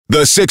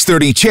The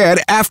 6:30 CHED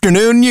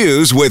Afternoon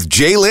News with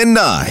Jaylen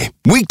Nye.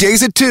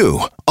 Weekdays at 2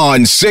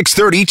 on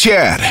 6:30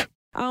 CHED.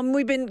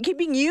 We've been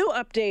keeping you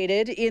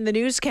updated in the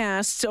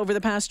newscasts over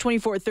the past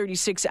 24,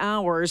 36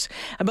 hours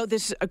about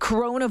this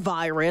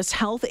coronavirus.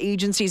 Health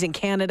agencies in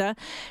Canada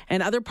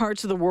and other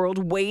parts of the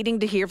world waiting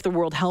to hear if the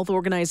World Health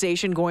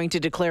Organization going to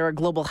declare a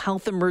global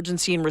health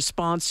emergency in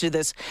response to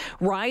this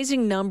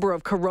rising number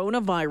of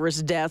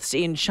coronavirus deaths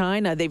in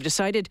China. They've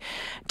decided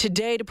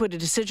today to put a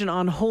decision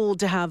on hold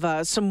to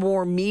have some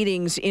more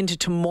meetings into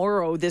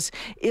tomorrow. This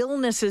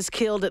illness has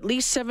killed at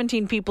least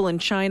 17 people in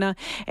China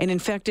and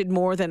infected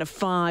more than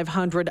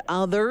 500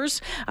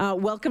 others.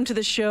 Welcome to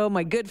the show,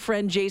 my good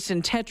friend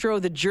Jason Tetro,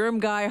 the Germ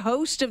Guy,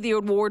 host of the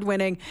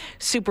award-winning,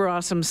 super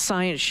awesome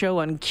science show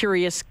on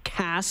Curious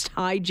Cast.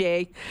 Hi,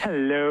 Jay.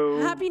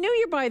 Hello. Happy New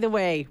Year, by the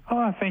way.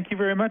 Oh, thank you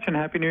very much, and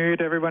Happy New Year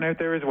to everyone out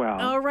there as well.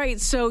 All right,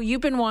 so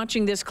you've been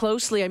watching this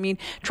closely. I mean,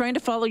 trying to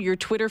follow your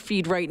Twitter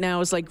feed right now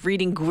is like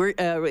reading Greek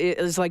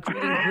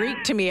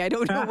to me. I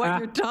don't know what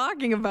you're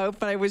talking about,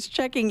 but I was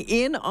checking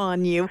in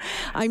on you.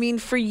 I mean,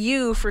 for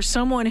you, for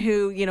someone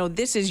who, you know,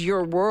 this is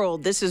your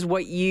world, this is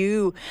what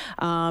you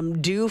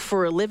do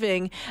for a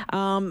living.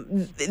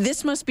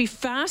 This must be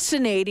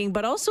fascinating,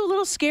 but also a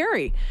little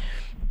scary.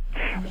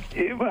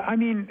 I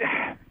mean,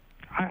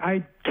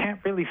 I can't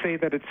really say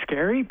that it's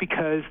scary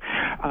because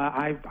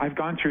I've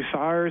gone through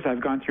SARS,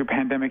 I've gone through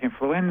pandemic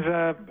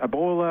influenza,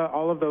 Ebola,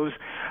 all of those,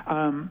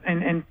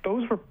 and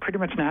those were pretty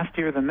much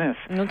nastier than this.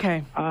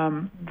 Okay.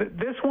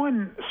 This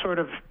one sort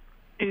of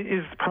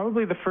is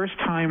probably the first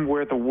time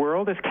where the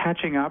world is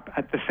catching up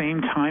at the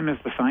same time as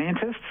the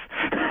scientists.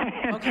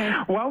 And okay.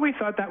 While we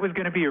thought that was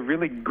going to be a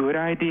really good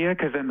idea,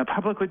 because then the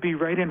public would be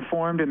right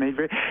informed, and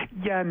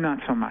not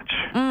so much,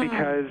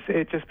 because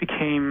it just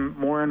became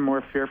more and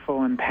more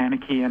fearful and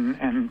panicky,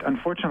 and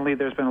unfortunately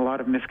there's been a lot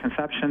of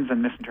misconceptions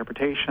and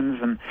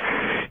misinterpretations, and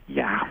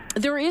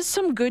there is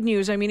some good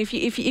news. I mean, if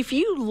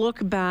you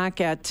look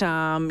back at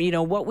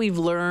what we've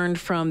learned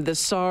from the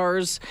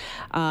SARS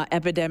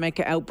epidemic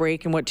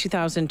outbreak and what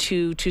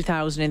 2002,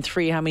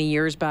 2003, how many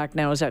years back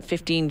now? Is that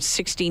 15,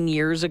 16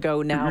 years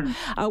ago now?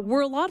 Mm-hmm.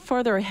 We're a lot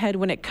farther ahead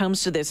when it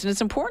comes to this. And it's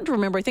important to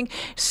remember, I think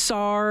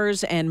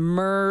SARS and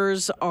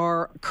MERS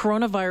are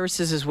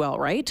coronaviruses as well,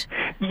 right?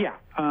 Yeah.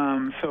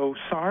 So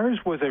SARS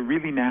was a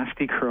really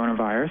nasty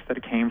coronavirus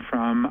that came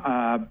from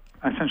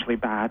essentially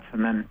bats,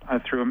 and then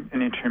through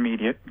an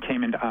intermediate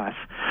came into us.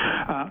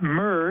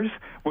 MERS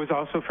was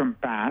also from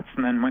bats,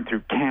 and then went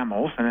through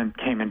camels, and then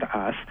came into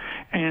us.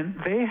 And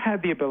they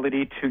had the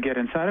ability to get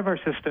inside of our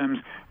systems,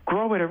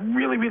 grow at a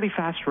really, really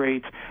fast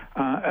rate,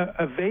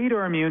 evade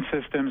our immune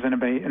systems, and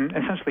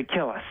essentially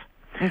kill us.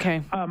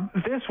 Okay.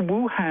 This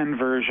Wuhan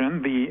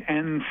version, the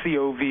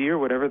NCOV or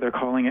whatever they're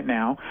calling it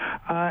now,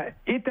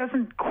 it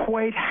doesn't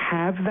quite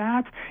have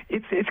that.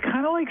 It's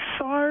kind of like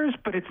SARS,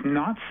 but it's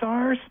not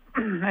SARS.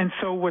 And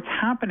so what's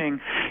happening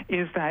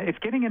is that it's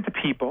getting into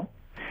people.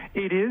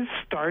 It is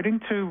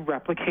starting to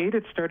replicate.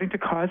 It's starting to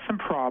cause some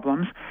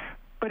problems,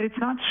 but it's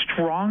not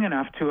strong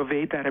enough to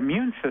evade that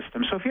immune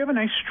system. So if you have a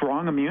nice,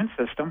 strong immune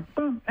system,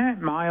 boom,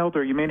 mild,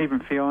 or you may not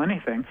even feel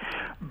anything.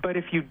 But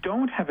if you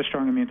don't have a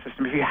strong immune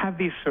system, if you have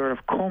these sort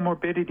of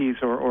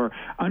comorbidities or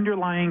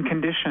underlying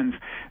conditions,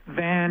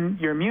 then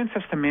your immune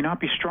system may not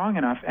be strong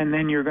enough, and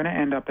then you're going to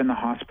end up in the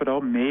hospital,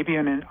 maybe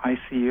in an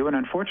ICU, and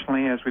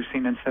unfortunately, as we've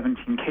seen in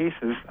 17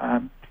 cases,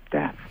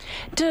 death.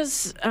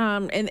 Does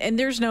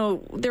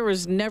there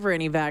was never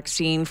any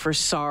vaccine for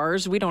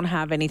SARS. We don't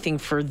have anything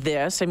for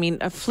this. I mean,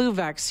 a flu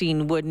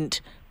vaccine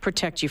wouldn't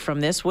protect you from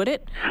this, would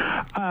it?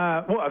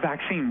 Well, a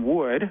vaccine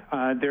would.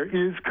 There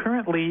is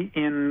currently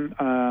in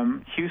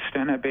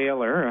Houston at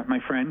Baylor, my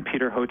friend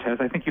Peter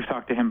Hotez, I think you've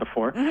talked to him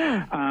before.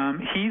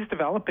 Mm-hmm. He's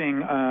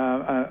developing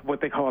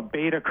what they call a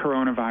beta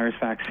coronavirus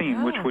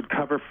vaccine, which would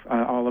cover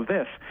all of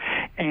this.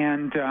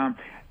 And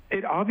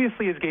it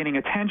obviously is gaining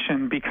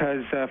attention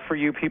because for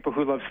you people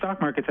who love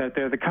stock markets out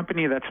there, the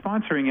company that's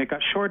sponsoring it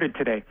got shorted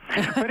today.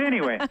 But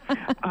anyway,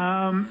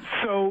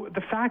 so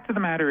the fact of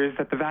the matter is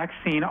that the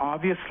vaccine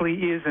obviously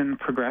is in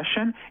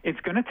progression.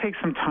 It's going to take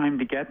some time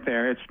to get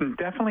there. It's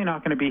definitely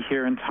not going to be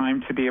here in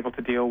time to be able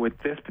to deal with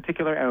this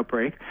particular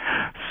outbreak.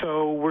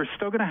 So we're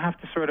still going to have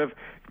to sort of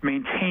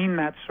maintain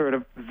that sort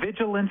of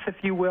vigilance, if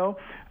you will,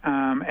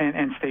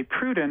 and stay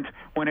prudent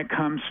when it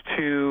comes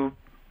to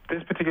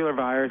this particular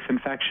virus,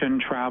 infection,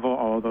 travel,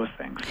 all of those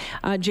things.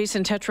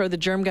 Jason Tetro, the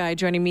Germ Guy,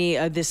 joining me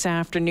this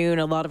afternoon.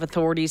 A lot of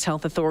authorities,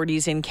 health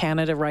authorities in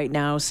Canada right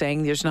now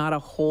saying there's not a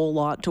whole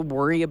lot to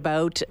worry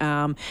about.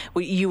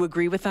 You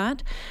agree with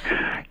that?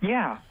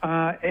 Yeah,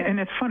 and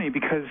it's funny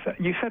because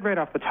you said right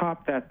off the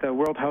top that the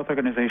World Health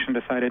Organization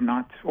decided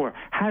not, or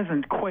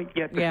hasn't quite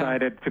yet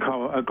decided to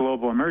call a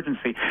global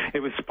emergency.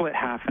 It was split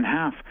half and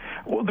half.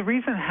 Well, the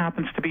reason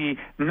happens to be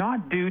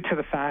not due to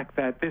the fact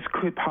that this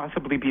could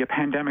possibly be a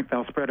pandemic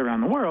that'll spread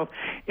around the world.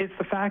 It's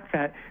the fact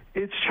that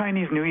it's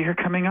Chinese New Year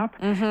coming up,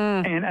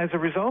 and as a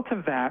result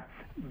of that,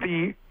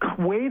 The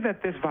way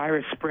that this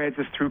virus spreads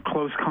is through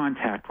close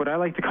contact, what I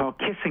like to call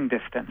kissing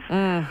distance.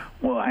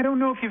 Well, I don't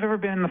know if you've ever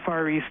been in the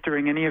Far East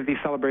during any of these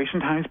celebration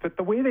times, but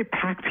the way they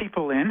pack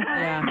people in,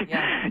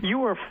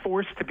 you are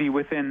forced to be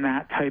within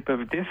that type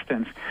of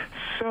distance.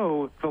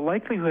 So the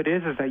likelihood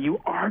is that you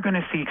are going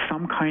to see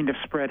some kind of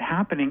spread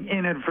happening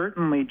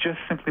inadvertently, just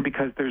simply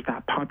because there's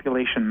that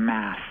population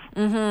mass.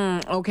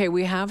 Okay,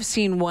 we have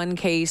seen one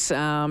case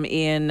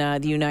in the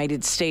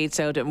United States,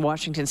 out in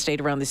Washington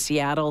State, around the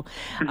Seattle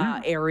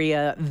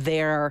area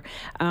there.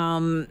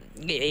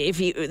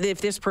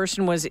 If this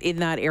person was in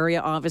that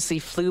area, obviously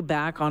flew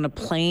back on a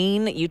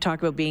plane, you talk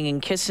about being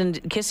in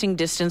kissing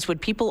distance.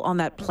 Would people on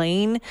that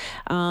plane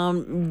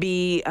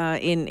be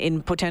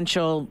in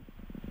potential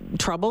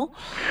trouble?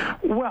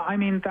 Well, I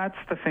mean, that's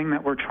the thing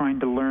that we're trying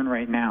to learn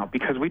right now,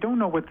 because we don't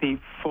know what the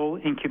full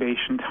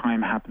incubation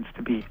time happens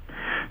to be.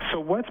 So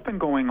what's been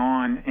going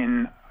on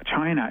in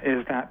China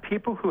is that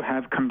people who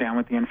have come down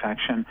with the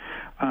infection,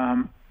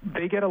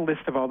 they get a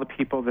list of all the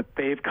people that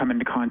they've come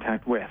into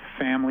contact with,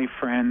 family,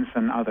 friends,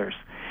 and others.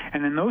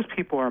 And then those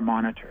people are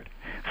monitored.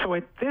 So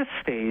at this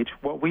stage,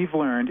 what we've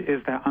learned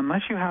is that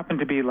unless you happen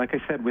to be, like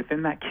I said,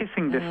 within that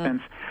kissing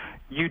distance,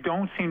 you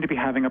don't seem to be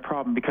having a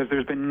problem, because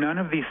there's been none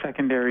of these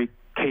secondary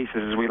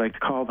cases, as we like to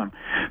call them.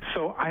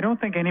 So I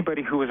don't think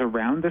anybody who was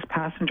around this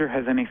passenger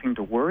has anything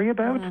to worry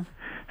about.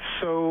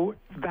 So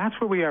that's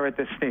where we are at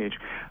this stage.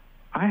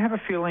 I have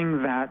a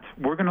feeling that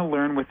we're going to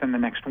learn within the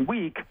next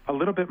week a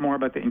little bit more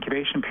about the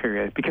incubation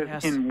period,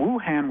 because in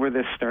Wuhan, where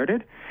this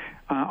started,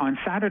 on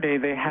Saturday,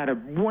 they had a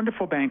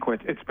wonderful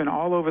banquet. It's been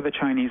all over the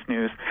Chinese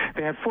news.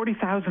 They had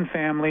 40,000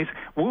 families,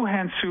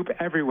 Wuhan soup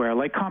everywhere,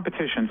 like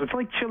competitions. It's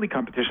like chili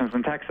competitions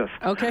in Texas.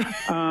 Okay.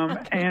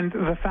 And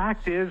the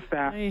fact is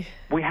that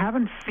we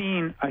haven't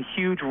seen a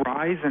huge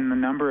rise in the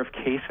number of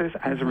cases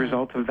as a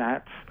result of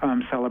that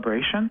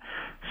celebration.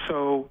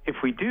 So if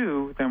we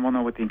do, then we'll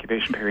know what the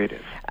incubation period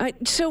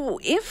is. So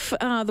if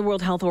the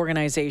World Health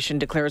Organization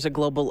declares a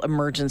global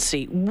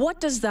emergency, what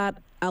does that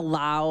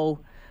allow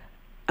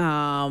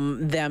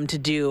them to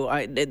do?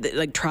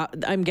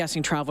 I'm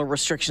guessing travel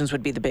restrictions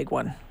would be the big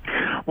one.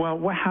 Well,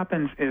 what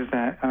happens is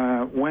that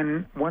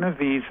when one of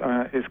these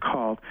is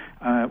called,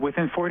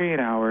 within 48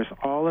 hours,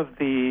 all of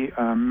the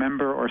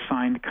member or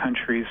signed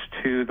countries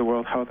to the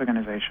World Health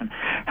Organization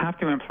have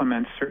to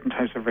implement certain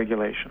types of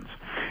regulations.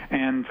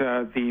 And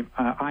the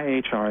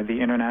IHR, the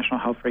International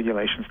Health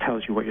Regulations,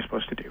 tells you what you're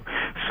supposed to do.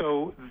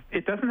 So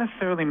it doesn't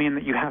necessarily mean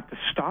that you have to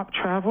stop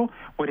travel.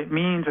 What it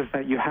means is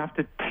that you have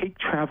to take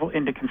travel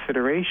into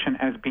consideration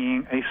as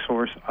being a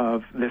source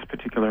of this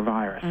particular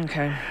virus.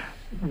 Okay.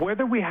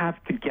 Whether we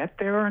have to get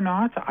there or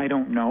not, I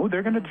don't know.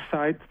 They're going to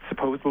decide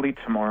supposedly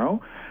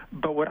tomorrow.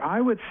 But what I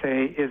would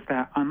say is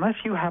that unless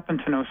you happen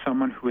to know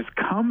someone who has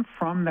come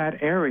from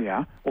that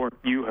area, or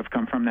you have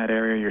come from that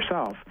area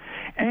yourself,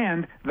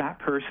 and that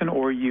person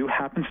or you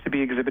happens to be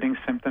exhibiting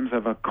symptoms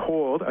of a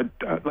cold,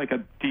 like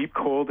a deep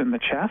cold in the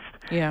chest,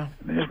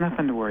 there's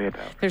nothing to worry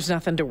about. There's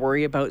nothing to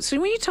worry about. So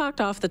when you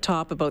talked off the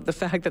top about the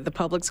fact that the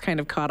public's kind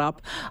of caught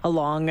up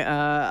along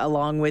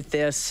with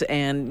this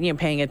and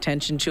paying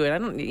attention to it, I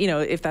don't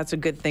if that's a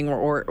good thing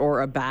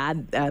or a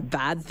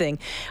bad thing.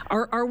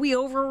 Are we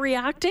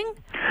overreacting?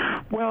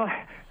 Well,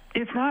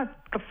 it's not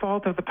the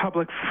fault of the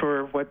public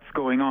for what's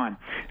going on.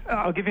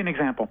 I'll give you an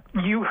example.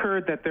 You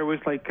heard that there was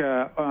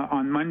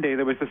on Monday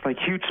there was this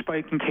huge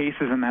spike in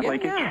cases and that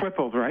it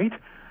tripled, right?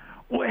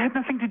 Well, it had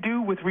nothing to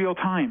do with real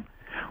time.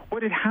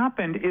 What had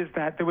happened is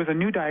that there was a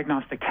new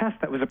diagnostic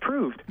test that was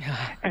approved.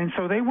 And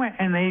so they went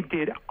and they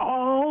did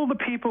all the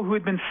people who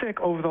had been sick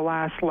over the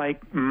last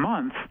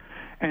month,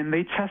 and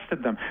they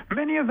tested them.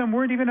 Many of them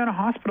weren't even in a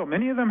hospital.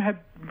 Many of them had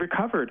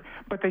recovered,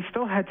 but they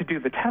still had to do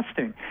the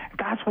testing.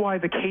 That's why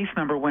the case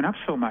number went up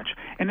so much.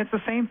 And it's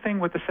the same thing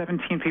with the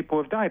 17 people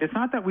who have died. It's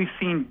not that we've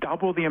seen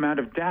double the amount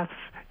of deaths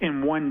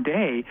in one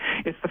day.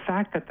 It's the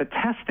fact that the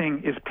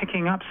testing is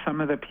picking up some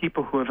of the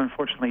people who have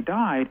unfortunately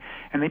died,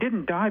 and they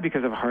didn't die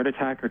because of a heart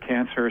attack or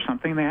cancer or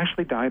something. They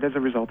actually died as a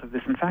result of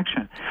this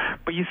infection.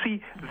 But you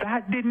see,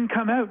 that didn't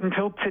come out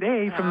until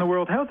today from the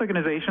World Health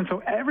Organization,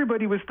 so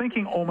everybody was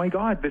thinking, oh my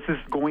God, this is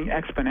going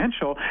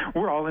exponential.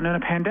 We're all in a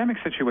pandemic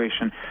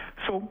situation.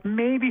 So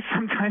maybe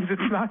sometimes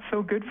it's not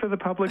so good for the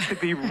public to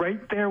be right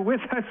there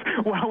with us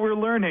while we're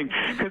learning.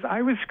 Because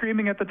I was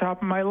screaming at the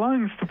top of my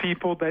lungs to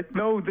people that,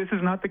 no, this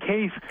is not the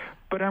case.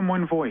 But I'm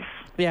one voice.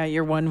 Yeah,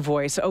 you're one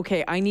voice.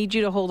 Okay, I need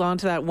you to hold on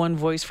to that one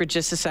voice for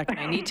just a second.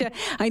 I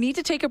need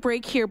to take a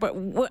break here, but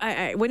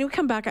when we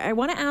come back, I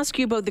want to ask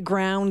you about the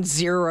ground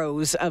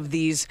zeros of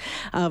these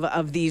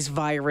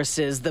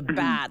viruses, the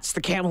bats,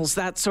 the camels,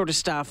 that sort of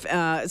stuff.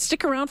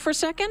 Stick around for a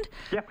second.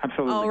 Yeah,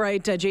 absolutely. All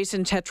right,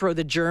 Jason Tetro,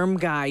 the germ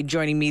guy,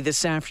 joining me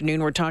this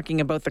afternoon. We're talking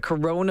about the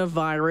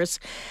coronavirus.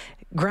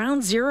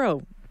 Ground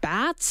zero,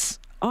 bats,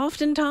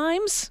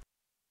 oftentimes.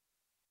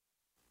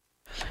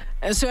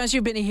 So as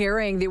you've been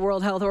hearing, the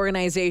World Health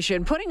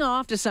Organization putting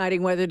off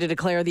deciding whether to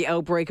declare the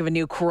outbreak of a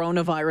new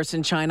coronavirus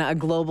in China a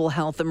global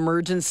health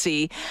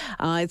emergency.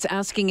 It's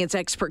asking its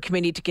expert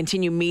committee to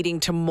continue meeting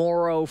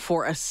tomorrow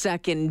for a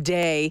second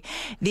day.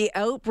 The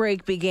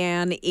outbreak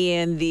began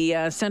in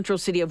the central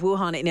city of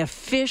Wuhan in a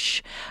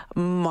fish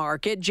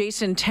market.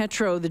 Jason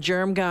Tetro, the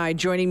germ guy,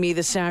 joining me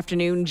this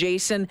afternoon.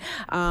 Jason,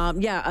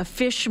 a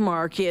fish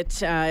market.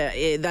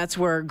 That's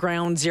where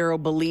ground zero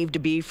believed to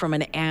be from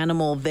an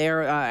animal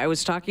there. I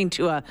was talking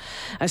to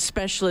a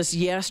specialist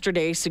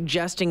yesterday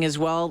suggesting as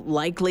well,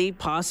 likely,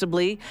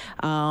 possibly,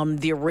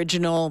 the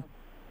original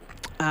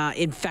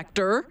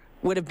infector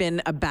would have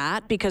been a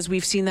bat, because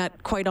we've seen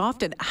that quite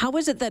often. How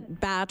is it that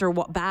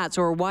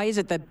why is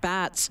it that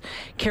bats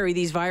carry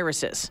these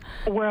viruses?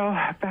 Well,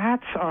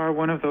 bats are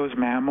one of those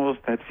mammals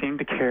that seem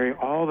to carry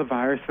all the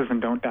viruses and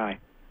don't die.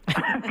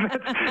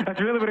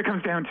 That's really what it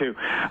comes down to.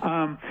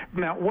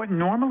 Now, what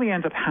normally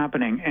ends up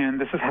happening,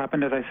 and this has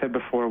happened, as I said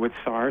before, with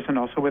SARS and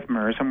also with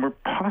MERS, and we're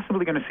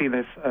possibly going to see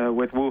this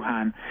with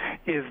Wuhan,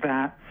 is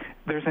that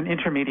there's an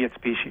intermediate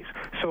species.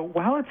 So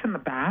while it's in the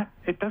bat,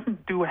 it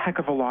doesn't do a heck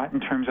of a lot in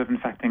terms of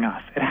infecting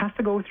us. It has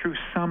to go through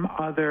some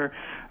other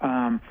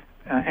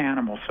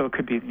animal. So it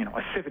could be,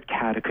 a civet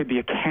cat, it could be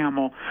a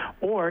camel,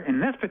 or in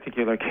this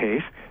particular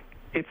case,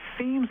 it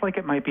seems like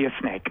it might be a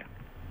snake.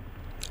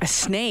 A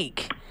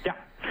snake? Yeah.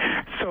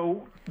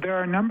 So there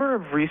are a number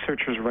of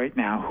researchers right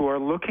now who are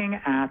looking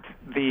at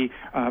the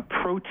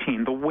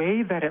protein, the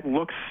way that it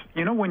looks.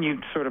 When you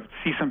sort of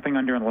see something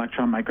under an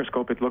electron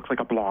microscope, it looks like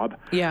a blob.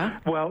 Yeah.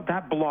 Well,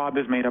 that blob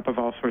is made up of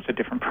all sorts of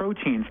different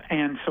proteins.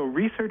 And so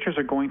researchers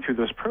are going through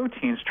those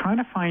proteins, trying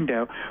to find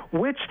out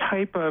which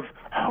type of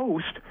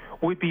host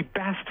would be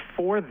best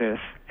for this,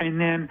 and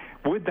then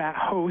would that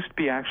host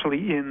be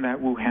actually in that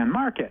Wuhan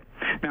market?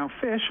 Now,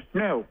 fish,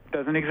 no,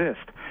 doesn't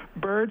exist.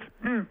 Birds,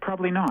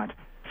 probably not.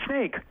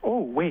 Snake,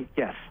 oh, wait,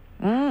 yes.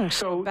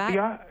 So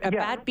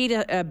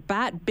a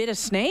bat bit a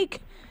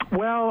snake?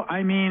 Well,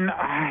 I mean,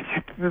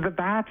 the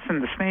bats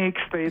and the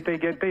snakes,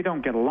 they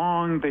don't get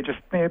along.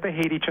 They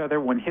hate each other.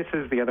 One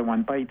hisses, the other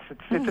one bites.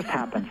 It just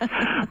happens.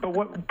 But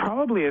what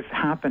probably has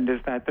happened is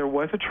that there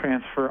was a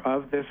transfer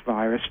of this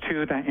virus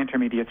to that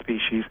intermediate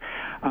species,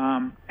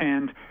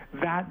 and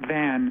that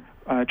then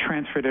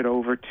transferred it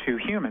over to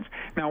humans.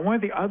 Now, one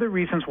of the other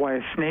reasons why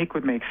a snake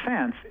would make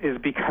sense is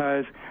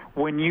because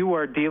when you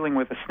are dealing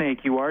with a snake,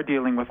 you are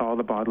dealing with all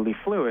the bodily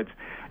fluids,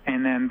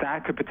 and then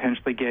that could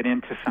potentially get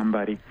into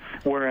somebody.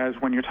 Whereas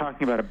when you're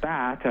talking about a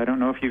bat, I don't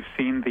know if you've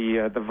seen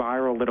the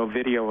viral little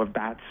video of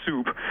bat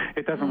soup.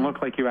 It doesn't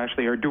look like you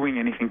actually are doing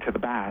anything to the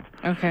bat.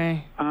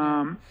 Okay.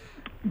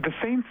 The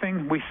same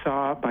thing we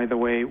saw, by the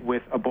way,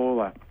 with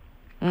Ebola.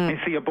 You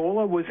see,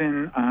 Ebola was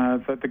in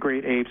the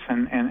great apes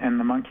and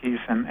the monkeys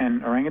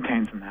and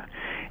orangutans and that.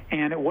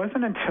 And it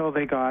wasn't until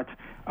they got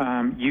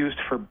used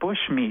for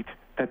bush meat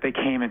that they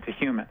came into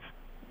humans.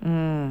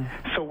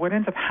 So what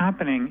ends up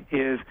happening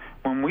is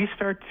when we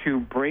start to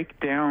break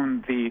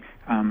down the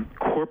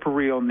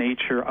corporeal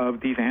nature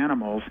of these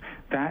animals,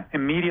 that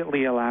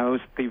immediately allows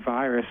the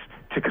virus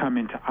to come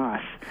into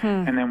us.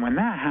 And then when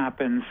that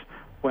happens,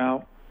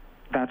 well,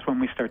 that's when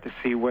we start to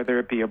see whether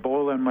it be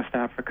Ebola in West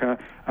Africa,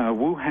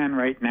 Wuhan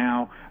right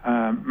now,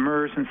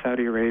 MERS in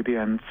Saudi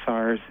Arabia, and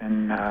SARS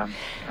in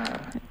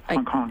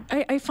Hong Kong.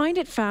 I find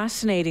it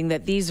fascinating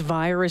that these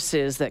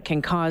viruses that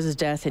can cause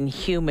death in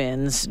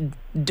humans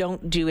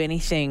don't do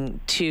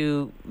anything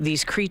to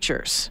these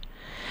creatures.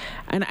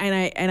 And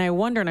I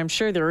wonder, and I'm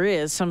sure there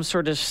is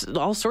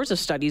all sorts of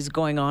studies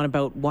going on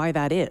about why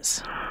that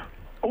is.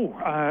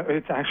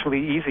 It's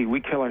actually easy.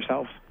 We kill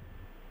ourselves.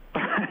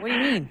 What do you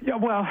mean? Yeah,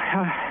 well,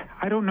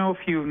 I don't know if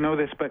you know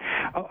this, but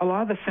a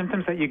lot of the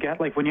symptoms that you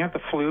get, like when you have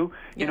the flu,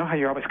 you know how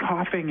you're always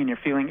coughing and you're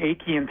feeling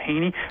achy and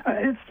painy,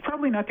 it's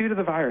probably not due to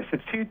the virus.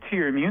 It's due to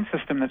your immune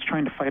system that's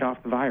trying to fight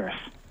off the virus.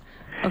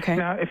 Okay.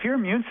 Now, if your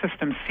immune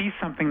system sees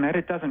something that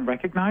it doesn't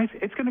recognize,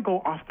 it's going to go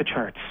off the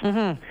charts.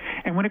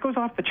 And when it goes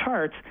off the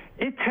charts,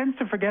 it tends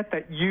to forget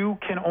that you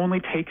can only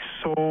take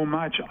so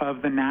much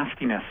of the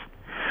nastiness.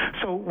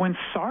 So when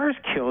SARS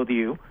killed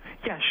you,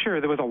 yeah, sure,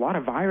 there was a lot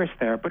of virus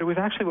there, but it was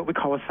actually what we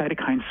call a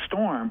cytokine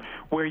storm,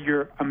 where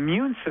your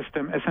immune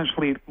system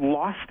essentially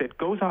lost it,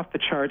 goes off the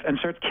charts, and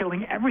starts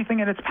killing everything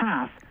in its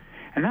path,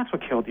 and that's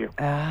what killed you.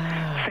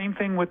 Same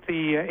thing with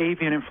the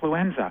avian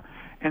influenza.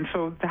 And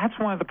so that's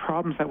one of the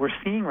problems that we're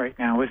seeing right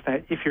now, is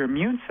that if your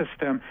immune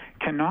system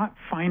cannot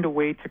find a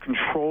way to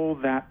control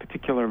that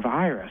particular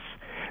virus,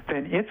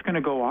 then it's going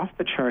to go off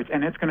the charts,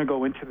 and it's going to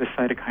go into the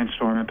cytokine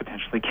storm and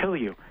potentially kill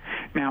you.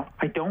 Now,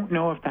 I don't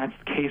know if that's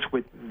the case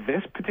with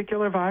this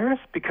particular virus,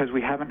 because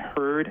we haven't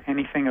heard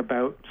anything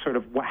about sort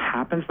of what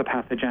happens, the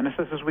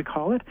pathogenesis as we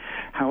call it.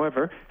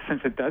 However,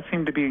 since it does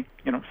seem to be,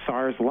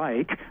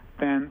 SARS-like,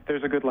 then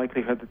there's a good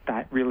likelihood that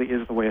that really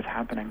is the way it's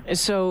happening.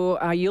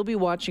 So you'll be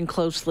watching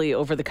closely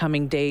over the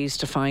coming days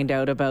to find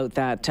out about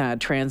that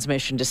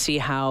transmission, to see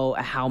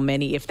how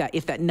many, if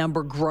that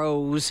number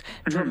grows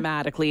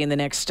dramatically in the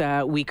next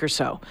week or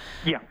so.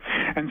 Yeah,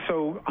 and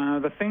so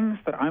the things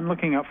that I'm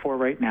looking out for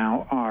right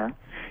now are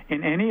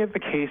in any of the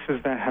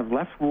cases that have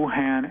left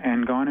Wuhan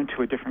and gone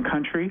into a different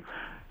country,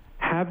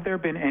 have there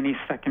been any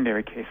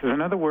secondary cases?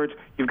 In other words,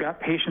 you've got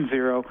patient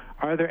 0.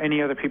 Are there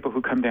any other people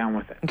who come down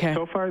with it? Okay.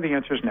 So far, the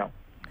answer is no.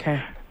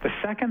 Okay. The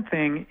second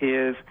thing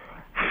is,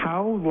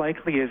 how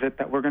likely is it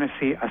that we're going to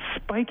see a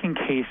spike in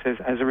cases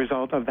as a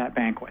result of that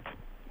banquet?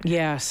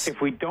 Yes.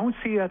 If we don't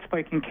see that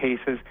spike in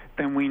cases,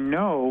 then we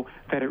know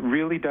that it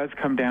really does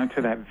come down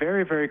to that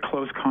very, very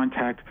close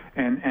contact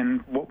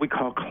and what we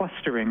call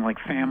clustering, like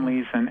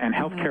families and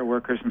healthcare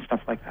workers and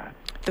stuff like that.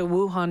 The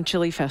Wuhan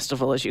Chili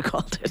Festival, as you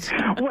called it.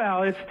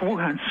 Well, it's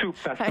Wuhan Soup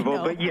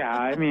Festival, but yeah,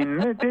 I mean,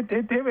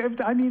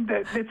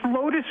 it's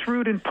lotus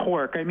root and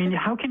pork. I mean,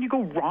 how can you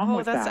go wrong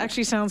with that? That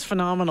actually sounds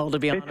phenomenal, to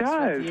be honest. It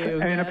does, with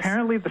you. and yes.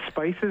 apparently the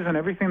spices and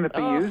everything that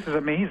they use is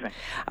amazing.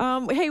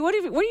 Hey, what are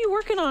you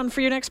working on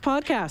for your next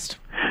podcast?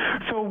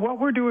 So what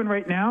we're doing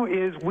right now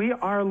is we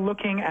are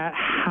looking at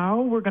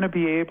how we're going to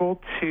be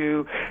able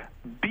to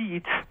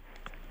beat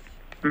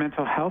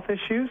mental health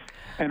issues,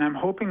 and I'm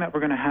hoping that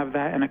we're going to have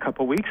that in a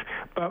couple weeks.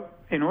 But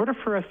in order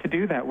for us to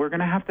do that, we're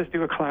going to have to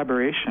do a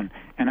collaboration,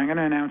 and I'm going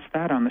to announce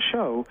that on the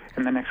show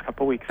in the next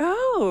couple weeks.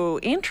 Oh,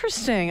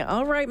 interesting.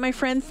 All right, my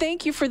friend,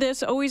 thank you for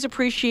this. Always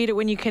appreciate it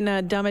when you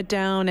can dumb it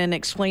down and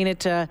explain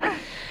it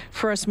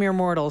for us mere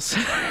mortals.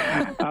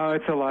 Oh,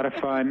 it's a lot of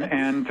fun.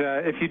 And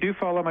if you do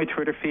follow my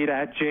Twitter feed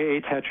at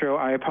JATetro,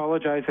 I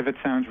apologize if it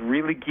sounds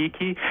really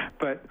geeky,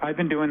 but I've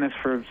been doing this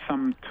for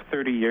some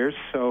 30 years,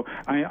 so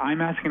I'm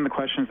asking the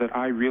questions that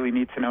I really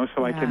need to know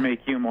so I can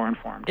make you more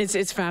informed.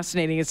 It's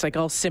fascinating. It's like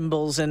all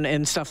symbols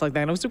and stuff like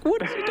that. And I was like,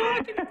 what is he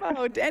talking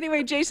about?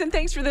 Anyway, Jason,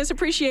 thanks for this.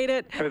 Appreciate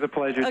it. It was a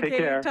pleasure. Okay, take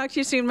care. Talk to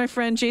you soon, my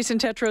friend. Jason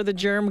Tetro, the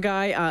germ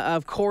guy.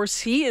 Of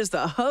course, he is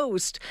the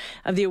host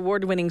of the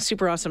award-winning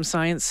Super Awesome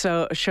Science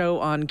show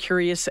on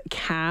Curious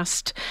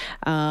Cast.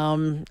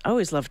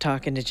 Always love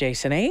talking to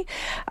Jason, eh?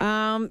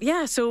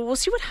 So we'll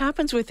see what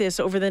happens with this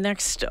over the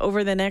next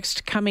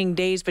coming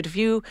days. But if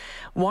you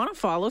want to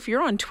follow, if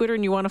you're on Twitter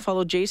and you want to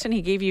follow Jason,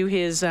 he gave you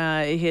his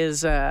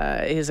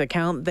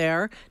account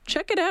there.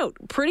 Check it out.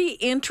 Pretty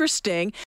interesting.